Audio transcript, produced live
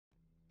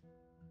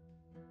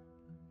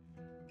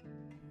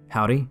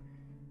Howdy,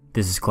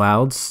 this is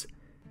Clouds,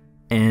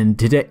 and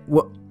today,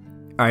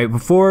 alright,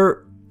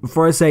 before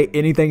I say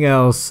anything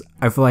else,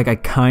 I feel like I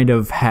kind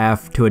of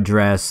have to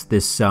address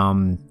this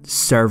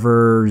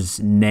server's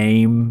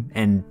name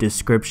and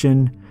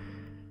description.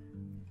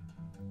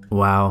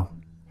 Wow,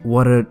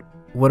 what a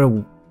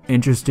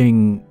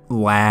interesting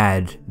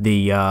lad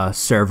the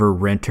server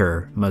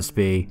renter must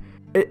be.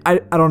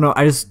 I don't know,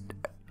 I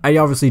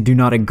obviously do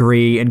not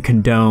agree and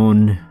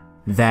condone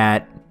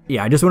that.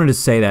 Yeah, I just wanted to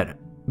say that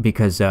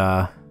because,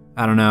 I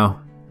don't know,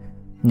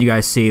 you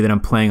guys see that I'm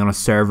playing on a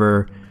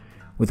server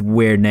with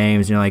weird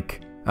names, and you're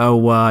like,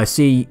 oh, I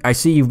see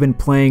you've been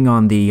playing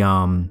on the,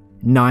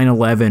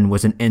 9/11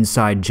 was an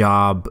inside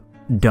job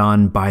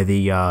done by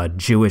the,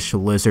 Jewish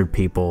lizard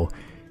people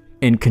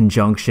in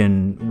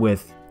conjunction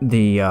with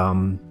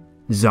the,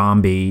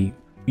 zombie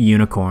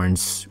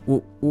unicorns.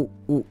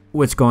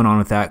 What's going on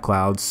with that,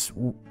 Clouds?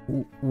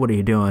 What are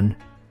you doing?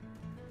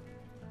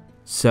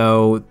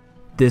 So,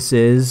 this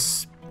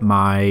is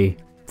my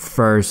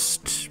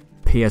first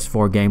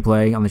PS4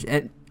 gameplay on this,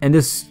 and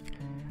this,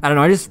 I don't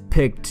know, I just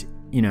picked,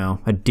 you know,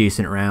 a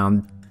decent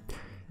round.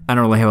 I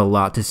don't really have a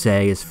lot to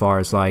say as far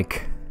as,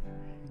 like,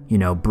 you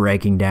know,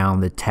 breaking down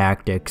the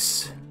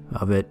tactics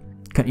of it.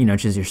 You know,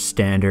 just your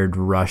standard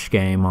rush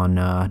game on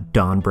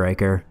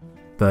Dawnbreaker.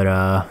 But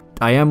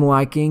I am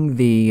liking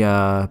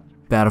the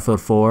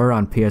Battlefield 4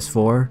 on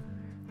PS4.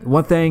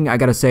 One thing I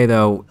gotta say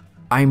though,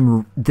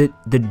 the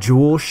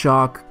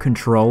DualShock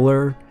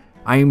controller,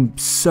 I'm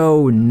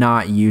so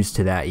not used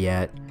to that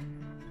yet.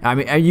 I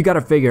mean, you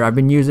gotta figure, I've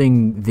been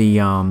using the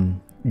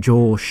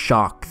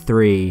DualShock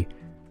 3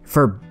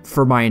 for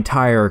my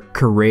entire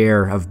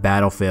career of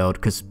Battlefield,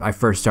 because I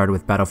first started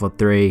with Battlefield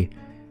 3.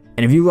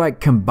 And if you like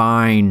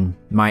combine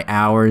my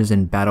hours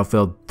in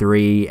Battlefield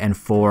 3 and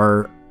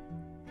 4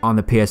 on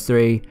the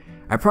PS3,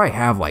 I probably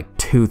have like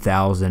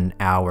 2,000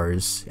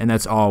 hours, and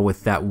that's all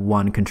with that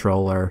one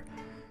controller.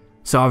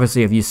 So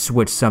obviously if you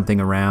switch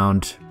something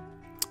around,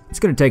 it's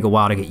going to take a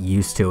while to get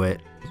used to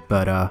it,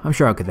 but I'm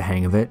sure I'll get the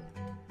hang of it.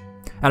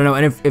 I don't know,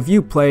 and if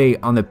you play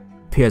on the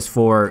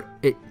PS4,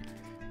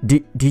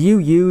 do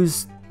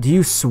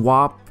you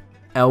swap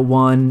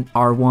L1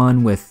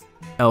 R1 with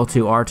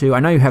L2 R2? I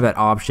know you have that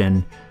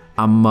option.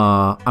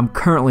 I'm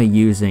currently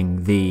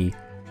using the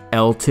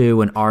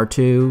L2 and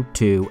R2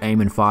 to aim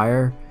and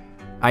fire.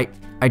 I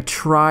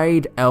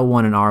tried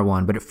L1 and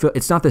R1, but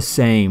it's not the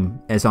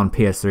same as on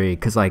PS3,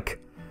 because like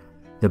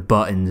the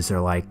buttons are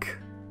like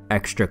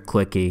extra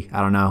clicky.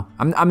 I don't know.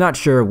 I'm not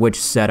sure which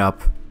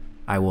setup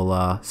I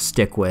will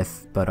stick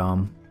with, but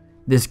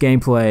this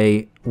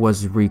gameplay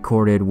was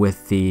recorded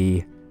with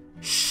the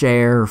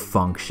share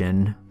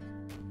function,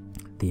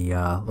 the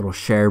little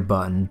share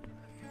button.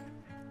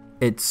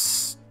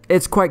 It's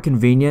quite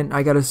convenient,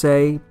 I gotta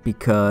say,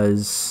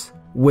 because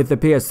with the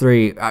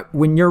PS3,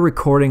 when you're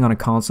recording on a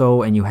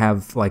console and you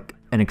have like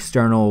an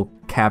external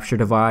capture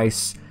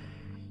device,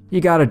 you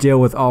gotta deal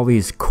with all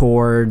these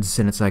cords,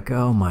 and it's like,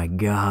 oh my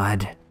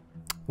god.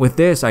 With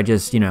this, I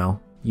just, you know,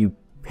 you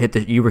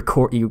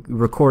record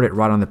it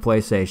right on the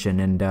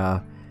PlayStation, and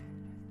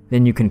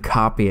then you can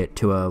copy it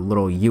to a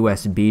little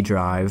USB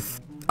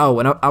drive. Oh,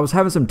 and I was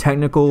having some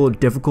technical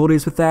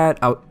difficulties with that.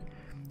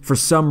 For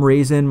some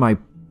reason, my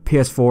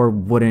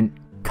PS4 wouldn't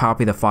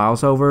copy the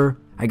files over.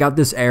 I got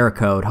this error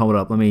code. Hold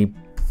up,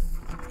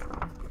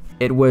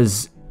 it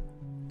was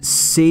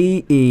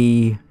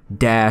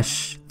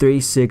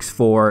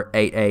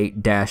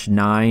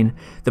CE-36488-9.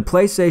 The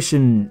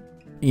PlayStation,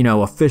 you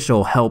know,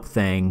 official help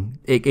thing,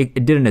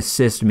 it didn't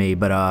assist me,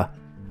 but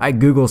I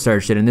Google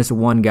searched it, and this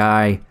one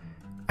guy,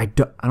 I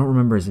don't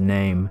remember his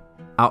name.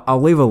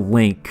 I'll leave a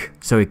link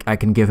so I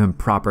can give him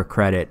proper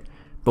credit.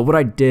 But what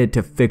I did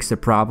to fix the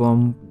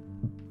problem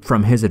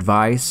from his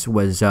advice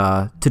was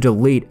to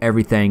delete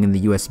everything in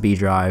the USB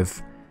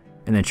drive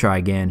and then try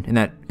again, and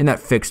that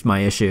fixed my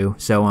issue.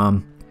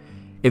 So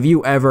if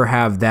you ever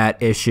have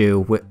that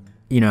issue,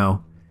 you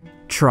know,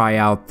 try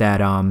out that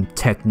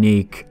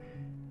technique,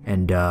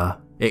 and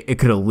it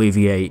could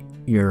alleviate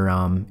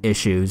your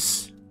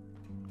issues,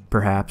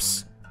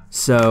 perhaps.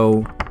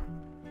 So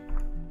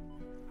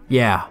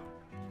yeah,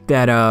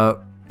 that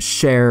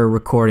share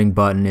recording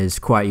button is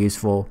quite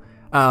useful.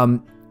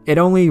 It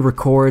only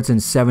records in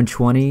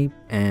 720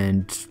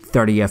 and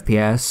 30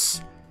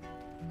 FPS.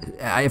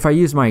 If I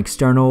use my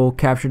external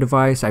capture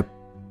device, I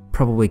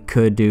probably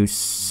could do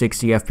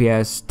 60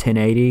 FPS,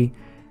 1080.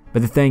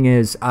 But the thing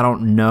is, I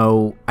don't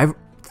know.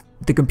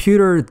 The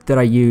computer that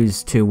I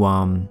use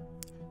to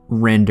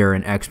render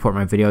and export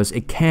my videos,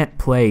 it can't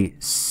play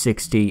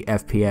 60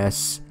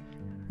 FPS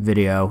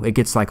video. It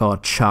gets like all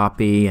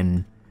choppy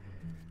and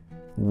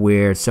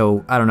weird.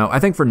 So I don't know. I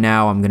think for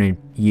now I'm gonna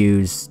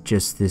use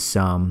just this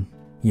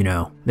you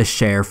know, the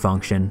share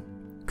function,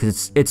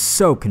 because it's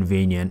so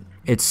convenient.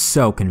 It's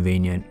so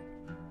convenient.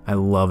 I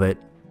love it.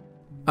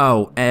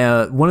 Oh,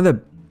 one of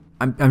the,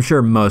 I'm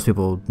sure most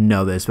people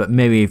know this, but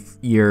maybe if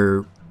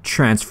you're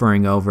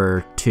transferring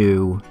over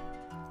to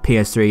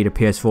PS3 to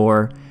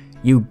PS4,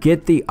 you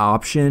get the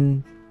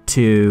option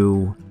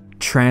to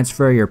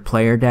transfer your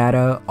player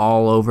data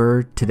all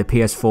over to the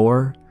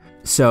PS4.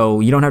 So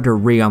you don't have to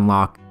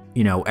re-unlock,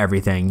 you know,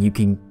 everything. You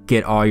can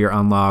get all your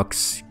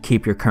unlocks,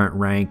 keep your current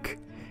rank,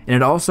 and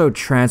it also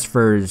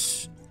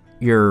transfers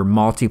your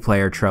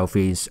multiplayer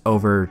trophies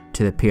over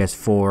to the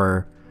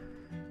PS4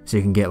 so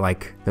you can get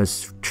like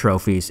those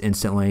trophies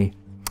instantly.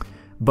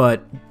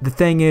 But the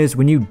thing is,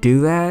 when you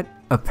do that,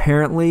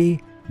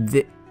 apparently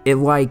it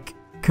like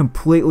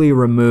completely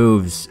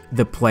removes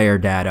the player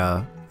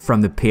data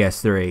from the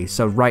PS3.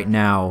 So right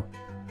now,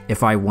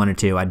 if I wanted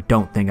to, I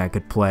don't think I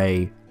could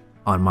play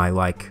on my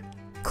like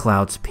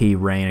Clouds P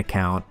Rain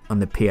account on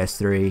the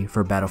PS3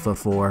 for Battlefield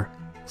 4.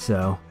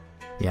 So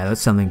yeah,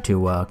 that's something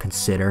to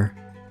consider.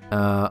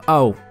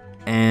 Oh,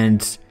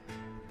 and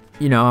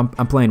you know,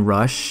 I'm playing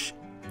Rush,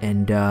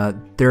 and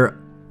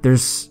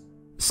there's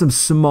some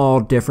small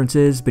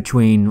differences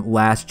between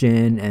last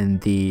gen and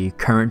the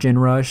current gen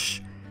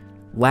Rush.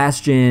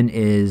 Last gen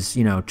is,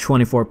 you know,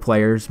 24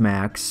 players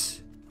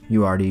max.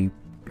 You already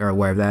are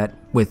aware of that,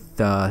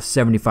 with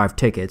 75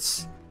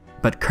 tickets.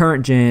 But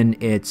current gen,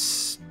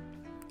 it's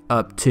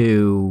up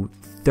to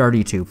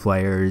 32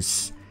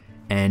 players,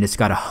 and it's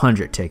got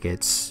 100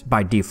 tickets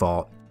by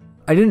default.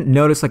 I didn't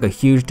notice like a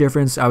huge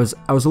difference. I was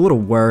a little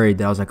worried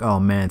that I was like, oh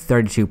man,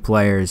 32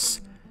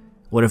 players.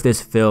 What if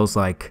this feels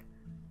like,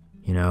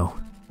 you know,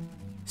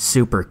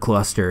 super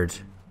clustered?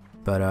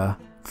 But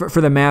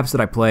for the maps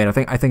that I played, I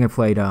think I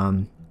played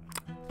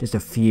just a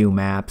few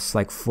maps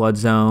like Flood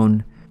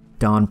Zone,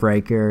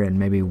 Dawnbreaker, and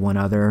maybe one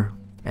other.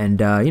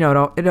 And you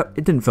know, it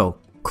didn't feel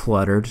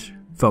cluttered. It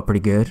felt pretty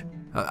good.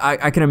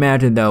 I can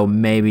imagine though,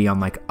 maybe on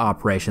like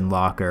Operation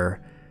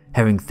Locker,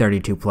 having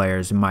 32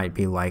 players might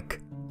be like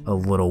a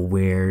little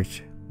weird.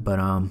 But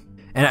and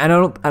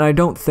I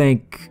don't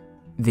think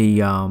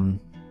the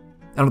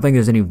I don't think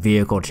there's any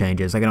vehicle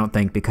changes. Like I don't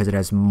think because it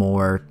has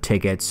more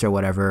tickets or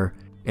whatever,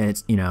 and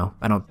it's, you know,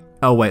 I don't.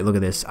 Oh wait, look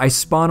at this. I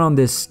spawn on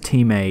this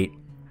teammate.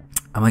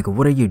 I'm like,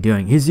 what are you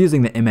doing? He's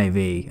using the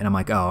MAV, and I'm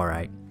like, oh, all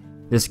right.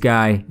 This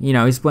guy, you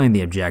know, he's playing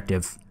the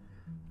objective.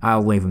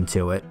 I'll leave him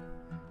to it.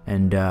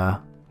 And yeah,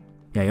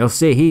 you'll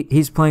see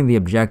he's playing the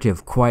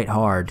objective quite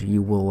hard.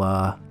 You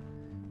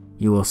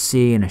will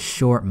see in a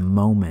short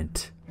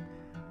moment.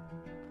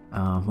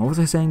 What was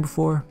I saying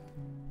before?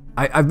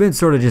 I've been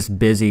sort of just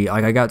busy.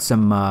 Like I got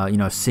some you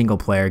know, single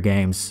player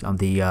games on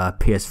the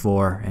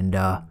PS4, and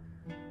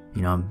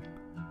you know,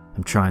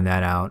 I'm trying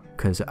that out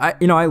because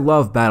I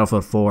love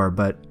Battlefield 4,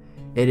 but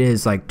it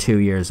is like 2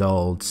 years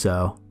old,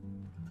 so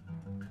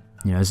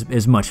you know,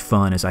 as much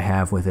fun as I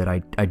have with it,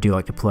 I do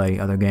like to play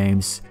other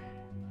games.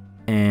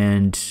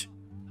 And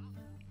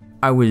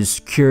I was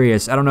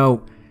curious. I don't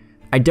know.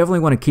 I definitely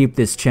want to keep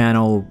this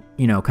channel,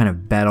 you know, kind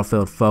of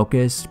Battlefield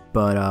focused,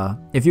 but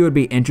if you would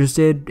be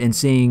interested in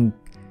seeing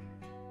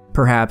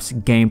perhaps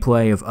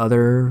gameplay of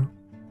other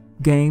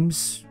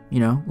games, you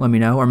know, let me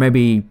know. Or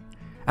maybe,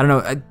 I don't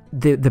know,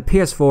 the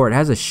PS4, it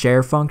has a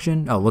share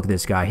function. Oh, look at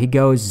this guy. He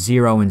goes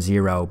 0 and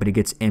 0, but he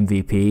gets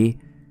MVP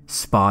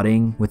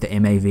spotting with the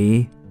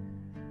MAV.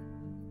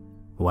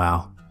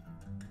 Wow.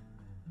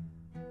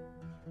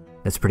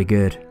 That's pretty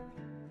good.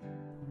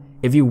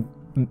 If you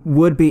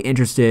would be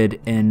interested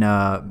in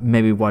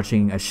maybe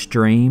watching a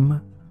stream,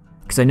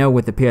 because I know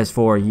with the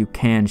PS4 you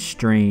can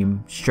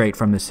stream straight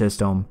from the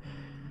system.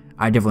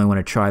 I definitely want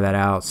to try that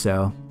out,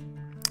 so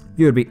if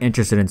you would be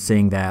interested in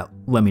seeing that,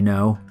 let me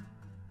know.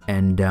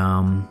 And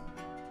oh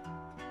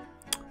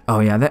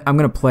yeah, I'm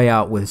gonna play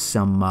out with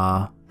some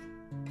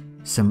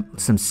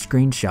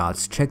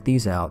screenshots. Check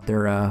these out.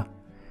 They're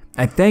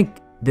I think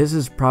this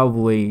is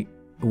probably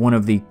one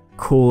of the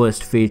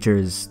coolest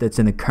features that's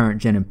in the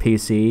current gen and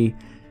PC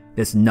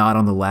that's not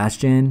on the last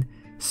gen.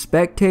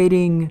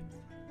 Spectating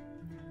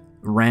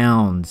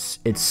rounds.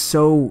 It's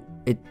so,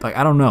 like,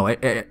 I don't know.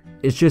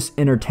 It's just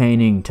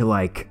entertaining to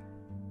like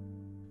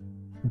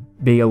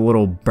be a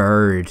little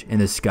bird in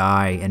the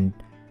sky and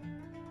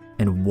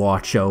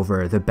watch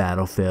over the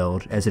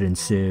battlefield as it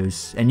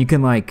ensues. And you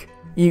can like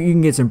you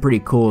can get some pretty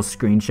cool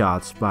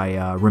screenshots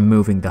by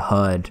removing the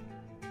HUD.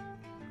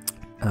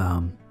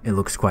 It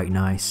looks quite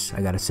nice,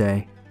 I gotta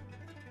say.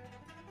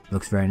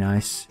 Looks very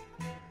nice.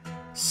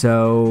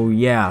 So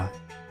yeah,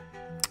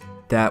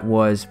 that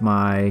was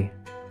my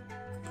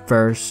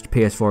first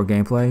PS4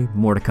 gameplay.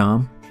 More to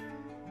come.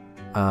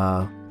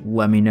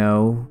 Let me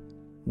know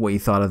what you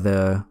thought of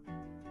the.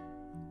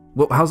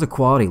 How's the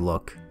quality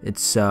look?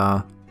 It's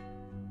I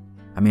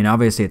mean,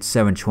 obviously it's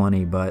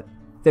 720, but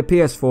the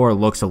PS4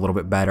 looks a little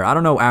bit better. I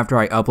don't know, after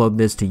I upload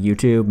this to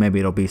YouTube, maybe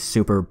it'll be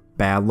super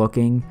bad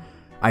looking.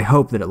 I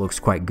hope that it looks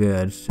quite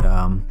good.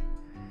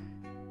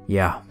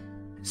 Yeah.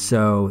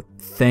 So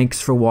thanks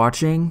for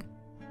watching.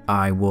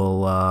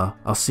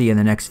 I'll see you in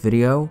the next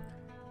video.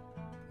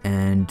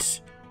 And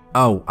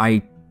oh,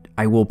 I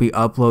will be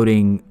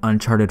uploading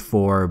Uncharted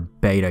 4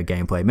 beta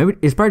gameplay. Maybe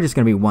it's probably just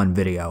gonna be one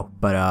video,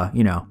 but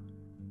you know,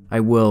 I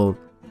will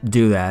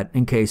do that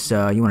in case you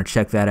want to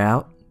check that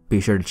out.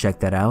 Be sure to check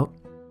that out.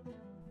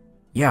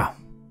 Yeah.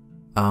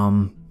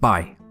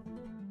 Bye.